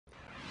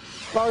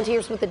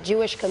Volunteers with the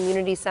Jewish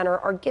Community Center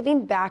are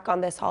giving back on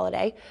this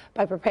holiday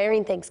by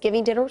preparing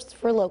Thanksgiving dinners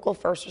for local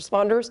first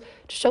responders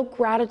to show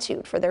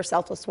gratitude for their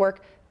selfless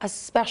work,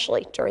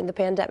 especially during the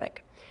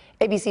pandemic.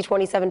 ABC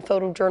 27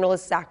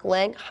 photojournalist Zach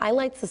Lang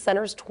highlights the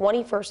center's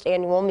 21st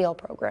annual meal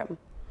program.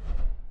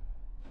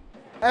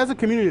 As a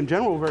community in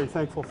general, we're very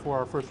thankful for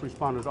our first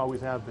responders, always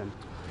have been.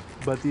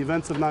 But the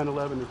events of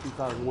 9/11 and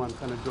 2001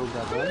 kind of drove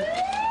that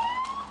home.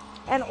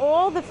 And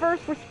all the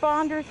first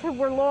responders who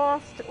were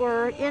lost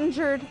or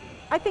injured,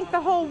 I think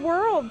the whole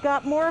world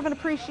got more of an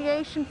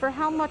appreciation for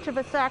how much of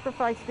a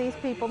sacrifice these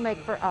people make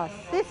for us.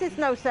 This is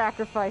no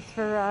sacrifice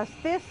for us.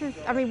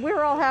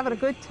 We're all having a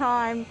good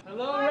time.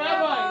 Hello,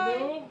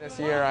 Rabbi. This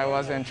year I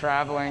wasn't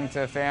traveling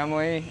to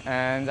family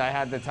and I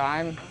had the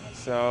time,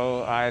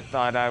 so I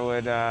thought I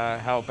would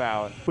help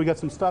out. We got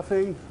some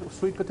stuffing,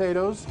 sweet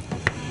potatoes,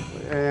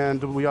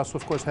 and we also,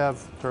 of course, have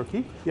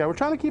turkey. Yeah, we're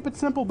trying to keep it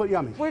simple but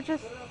yummy. We're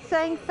just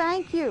saying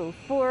thank you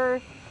for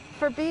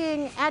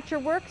being at your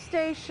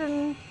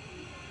workstation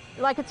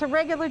like it's a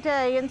regular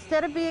day.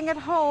 Instead of being at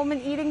home and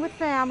eating with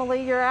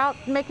family, you're out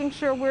making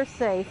sure we're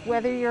safe.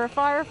 Whether you're a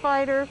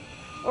firefighter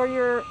or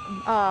you're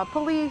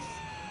police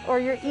or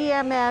you're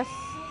EMS,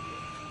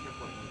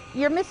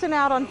 you're missing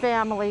out on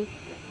family.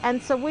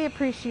 And so we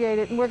appreciate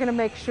it, and we're going to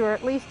make sure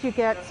at least you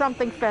get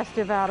something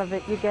festive out of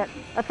it. You get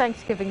a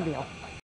Thanksgiving meal.